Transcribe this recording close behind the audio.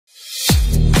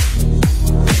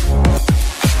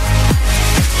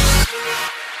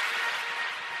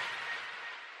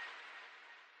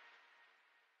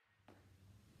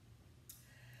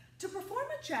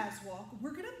jazz walk,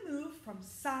 we're going to move from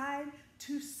side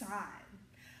to side.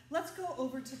 Let's go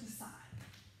over to the side.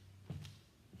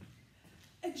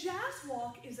 A jazz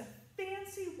walk is a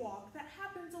fancy walk that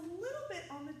happens a little bit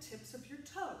on the tips of your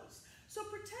toes. So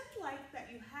pretend like that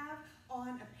you have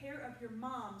on a pair of your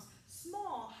mom's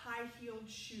small high-heeled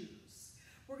shoes.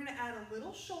 We're going to add a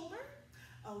little shoulder,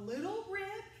 a little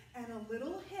rib, and a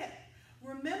little hip.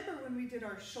 Remember when we did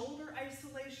our shoulder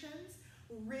isolations,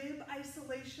 rib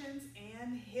isolations,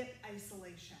 and hip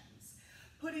isolations.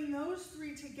 Putting those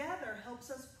three together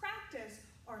helps us practice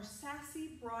our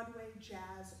sassy Broadway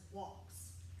jazz walks.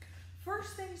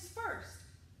 First things first,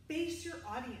 face your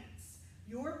audience.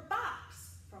 Your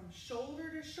box from shoulder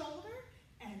to shoulder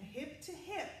and hip to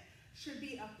hip should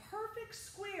be a perfect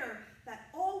square that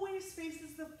always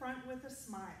faces the front with a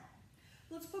smile.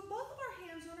 Let's put both of our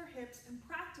hands on our hips and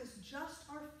practice just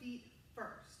our feet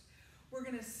first. We're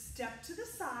going to step to the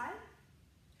side,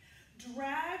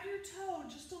 drag your toe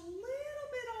just a little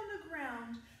bit on the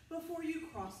ground before you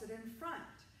cross it in front.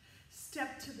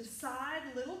 Step to the side,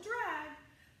 little drag,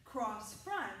 cross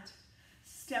front.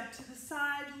 Step to the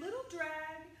side, little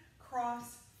drag,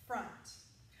 cross front.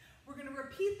 We're going to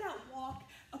repeat that walk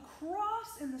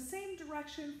across in the same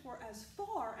direction for as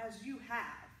far as you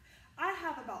have. I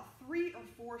have about 3 or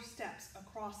 4 steps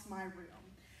across my room.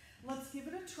 Let's give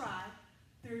it a try.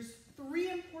 There's 3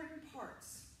 important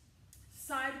parts.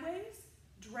 Sideways,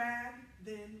 drag,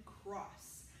 then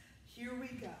cross. Here we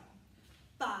go.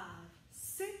 5,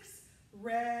 6,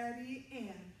 ready,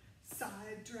 and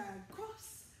side, drag,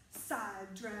 cross,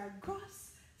 side, drag,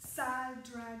 cross, side,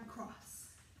 drag, cross.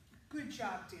 Good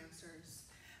job, dancers.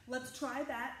 Let's try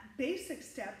that basic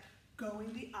step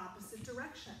going the opposite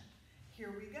direction.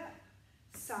 Here we go.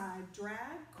 Side,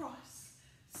 drag, cross,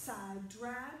 side,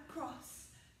 drag, cross,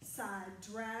 side,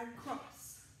 drag,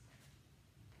 cross.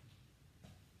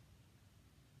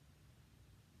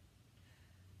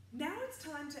 Now it's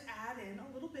time to add in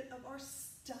a little bit of our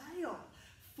style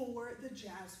for the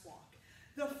jazz walk.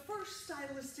 The first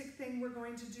stylistic thing we're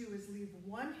going to do is leave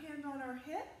one hand on our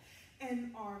hip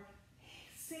and our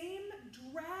same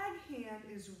drag hand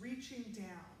is reaching down.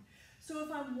 So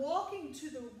if I'm walking to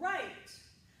the right,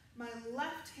 my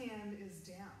left hand is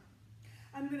down.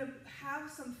 I'm going to have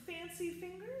some fancy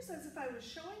fingers as if I was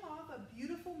showing off a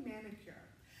beautiful manicure.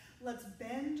 Let's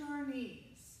bend our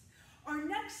knees. Our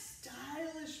next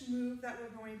stylish move that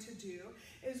we're going to do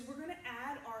is we're going to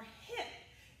add our hip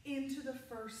into the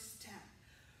first step.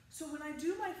 So when I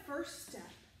do my first step,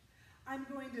 I'm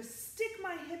going to stick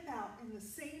my hip out in the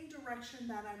same direction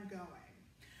that I'm going.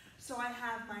 So I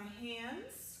have my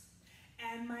hands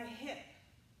and my hip.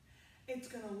 It's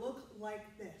going to look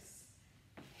like this.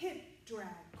 Hip, drag,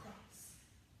 cross.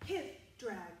 Hip,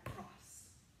 drag, cross.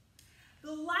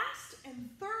 The last and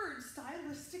third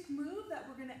stylistic move that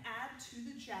we're going to add to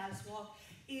the jazz walk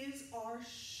is our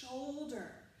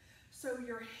shoulder. So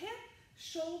your hip,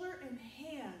 shoulder, and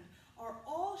hand are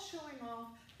all showing off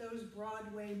those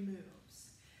Broadway moves.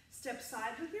 Step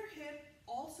side with your hip,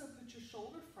 also put your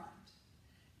shoulder front,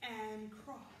 and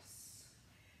cross.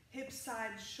 Hip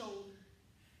side, shoulder,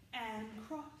 and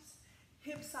cross.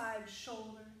 Hip side,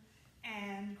 shoulder,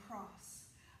 and cross.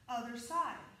 Other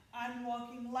side, I'm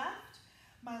walking left,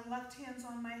 my left hand's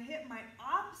on my hip, my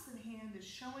opposite hand is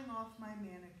showing off my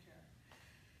manicure.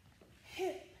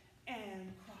 Hip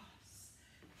and cross,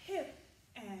 hip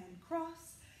and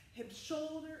cross, hip,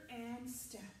 shoulder, and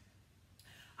step.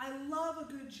 I love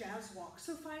a good jazz walk,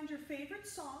 so find your favorite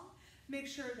song, make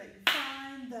sure that you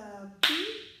find the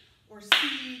beat or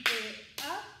speed it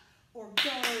up or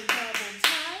go double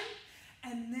time,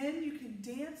 and then you can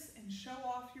dance and show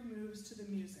off your moves to the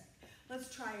music.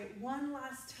 Let's try it one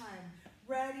last time.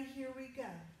 Ready, here we go.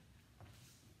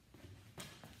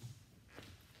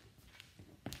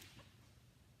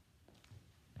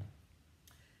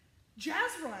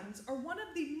 Jazz runs are one of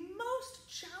the most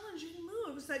challenging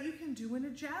moves that you can do in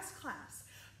a jazz class,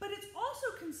 but it's also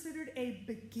considered a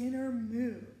beginner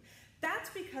move. That's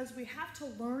because we have to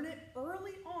learn it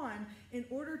early on in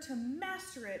order to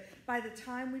master it by the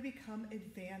time we become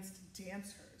advanced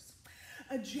dancers.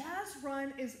 A jazz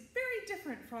run is very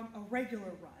different from a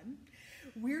regular run.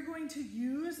 We're going to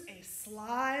use a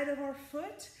slide of our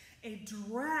foot, a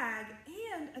drag,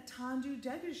 and a tendu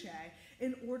dégagé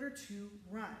in order to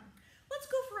run. Let's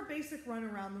go for a basic run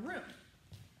around the room.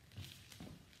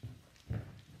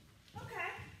 Okay,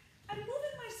 I'm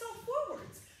moving myself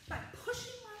forwards by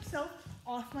pushing myself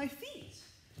off my feet.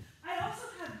 I also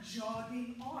have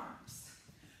jogging arms.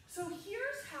 So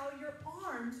here's how your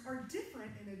arms are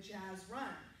different in a jazz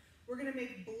run. We're going to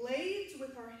make blades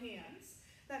with our hands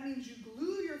That means you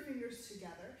glue your fingers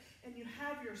together and you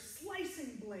have your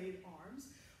slicing blade arms.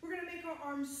 We're going to make our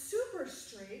arms super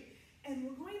straight and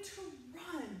we're going to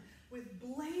run with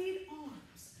blade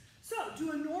arms. So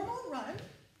do a normal run,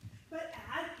 but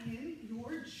add in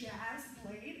your jazz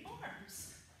blade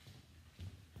arms.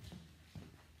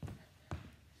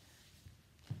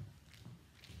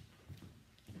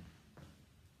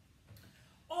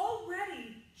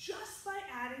 Already, just by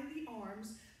adding the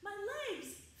arms, my legs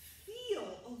feel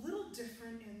a little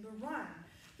different in the run.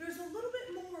 There's a little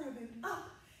bit more of an up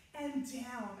and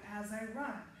down as I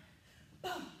run.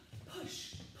 Bump,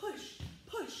 push, push,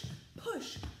 push,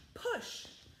 push, push.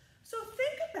 So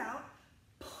think about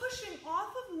pushing off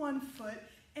of one foot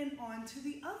and onto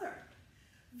the other.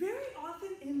 Very often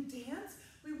in dance,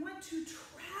 we want to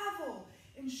travel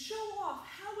and show off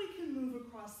how we can move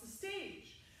across the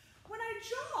stage. When I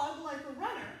jog like a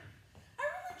runner, I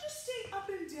really just stay up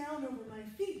and down over my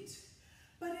feet.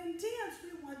 But in dance,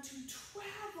 we want to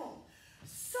travel.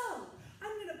 So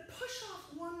I'm going to push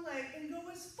off one leg and go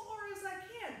as far as I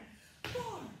can.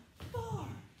 Far, far,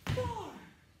 far.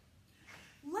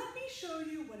 Let me show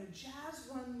you what a jazz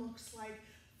run looks like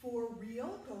for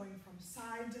real, going from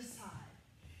side to side.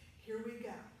 Here we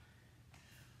go.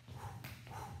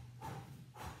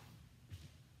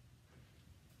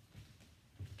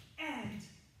 And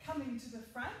coming to the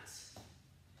front.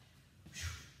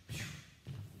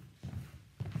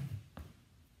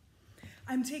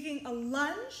 I'm taking a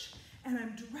lunge and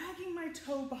I'm dragging my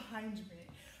toe behind me.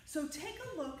 So take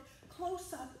a look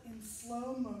close up in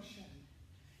slow motion.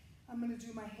 I'm going to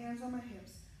do my hands on my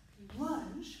hips.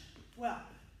 Lunge, well,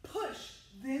 push,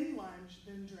 then lunge,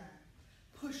 then drag.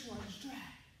 Push, lunge, drag.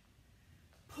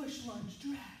 Push, lunge,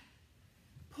 drag.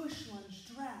 Push,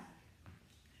 lunge, drag.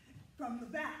 From the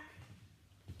back.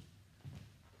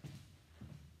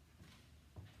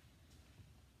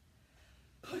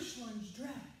 Push, lunge,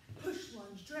 drag. Push,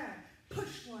 lunge, drag.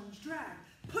 Push, lunge, drag.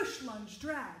 Push, lunge,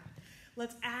 drag.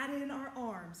 Let's add in our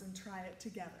arms and try it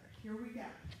together. Here we go.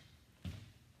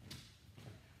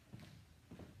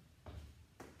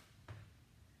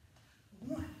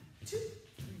 One, two,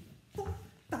 three, 4,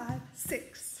 5,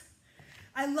 6.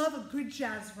 I love a good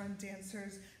jazz run,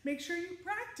 dancers. Make sure you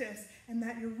practice and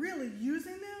that you're really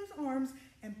using those arms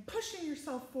and pushing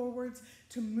yourself forwards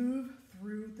to move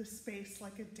through the space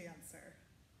like a dancer.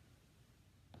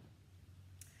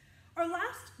 Our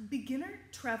last beginner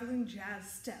traveling jazz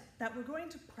step that we're going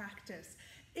to practice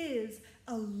is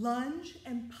a lunge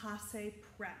and passe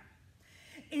prep.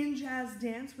 In jazz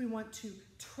dance, we want to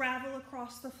travel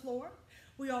across the floor.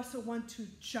 We also want to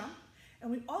jump,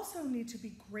 and we also need to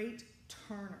be great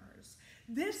turners.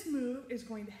 This move is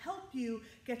going to help you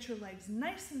get your legs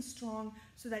nice and strong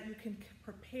so that you can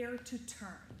prepare to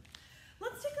turn.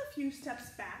 Let's take a few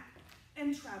steps back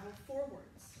and travel forwards.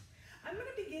 I'm going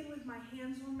to begin with my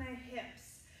hands on my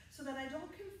hips so that I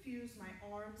don't confuse my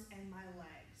arms and my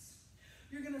legs.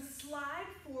 You're going to slide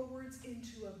forwards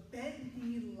into a bent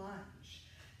knee lunge.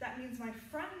 That means my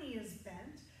front knee is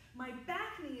bent, my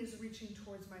back knee is reaching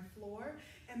towards my floor,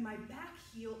 and my back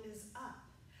heel is up.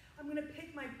 I'm going to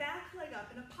pick my back leg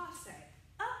up in a passe.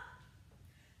 Up.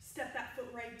 Step that foot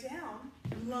right down.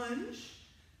 Lunge.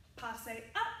 Passe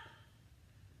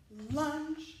up.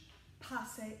 Lunge.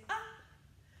 Passe up.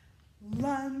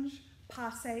 Lunge.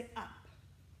 Passe up.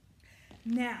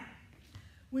 Now,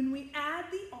 when we add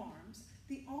the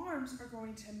arms are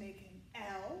going to make an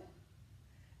L,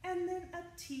 and then a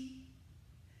T,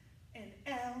 an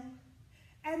L,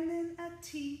 and then a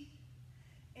T,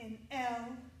 an L,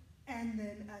 and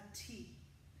then a T.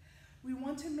 We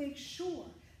want to make sure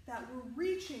that we're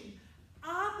reaching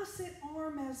opposite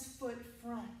arm as foot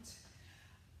front.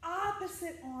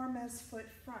 Opposite arm as foot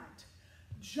front.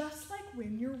 Just like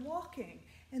when you're walking.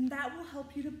 And that will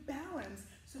help you to balance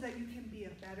so that you can be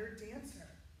a better dancer.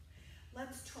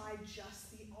 Let's try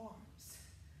just the arms.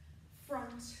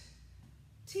 Front,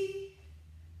 T,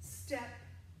 step,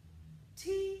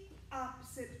 T,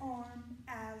 opposite arm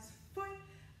as foot,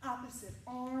 opposite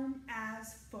arm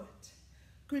as foot.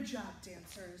 Good job,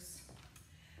 dancers.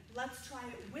 Let's try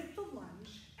it with the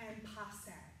lunge and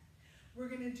passe. We're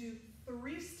going to do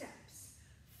 3 steps.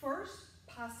 First,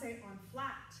 passe on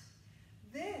flat,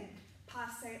 then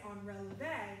passe on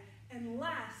releve, and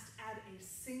last, add a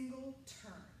single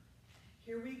turn.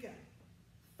 Here we go.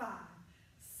 5,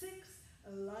 6,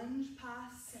 lunge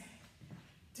passe,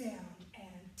 down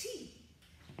and T,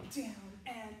 down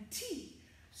and T.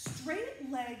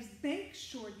 Straight legs, make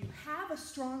sure you have a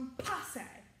strong passe.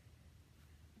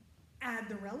 Add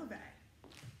the releve.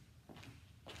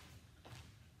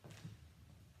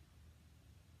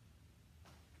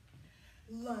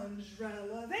 lunge,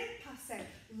 releve, passe,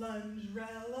 lunge,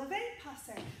 releve,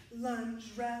 passe,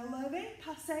 lunge, releve,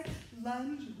 passe,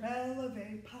 lunge,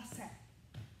 releve, passe.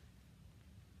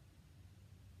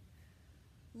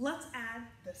 Let's add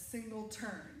the single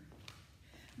turn.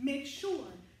 Make sure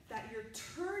that you're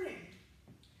turning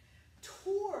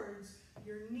towards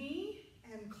your knee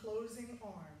and closing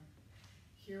arm.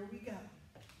 Here we go.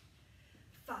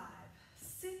 5,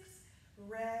 6,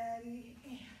 ready,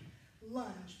 and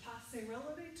lunge, passe,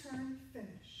 releve, turn,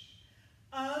 finish.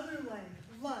 Other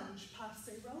leg, lunge,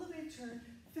 passe, releve, turn,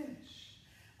 finish.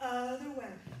 Other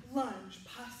way, lunge,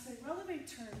 passe, releve,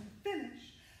 turn,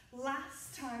 finish.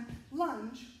 Last time,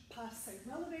 lunge, passe,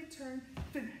 releve, turn,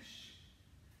 finish.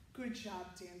 Good job,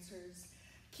 dancers.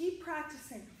 Keep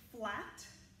practicing flat,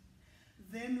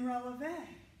 then releve,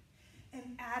 and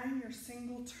adding your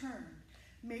single turn,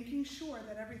 making sure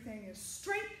that everything is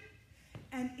straight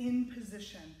and in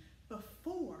position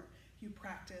before you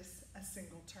practice a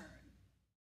single turn.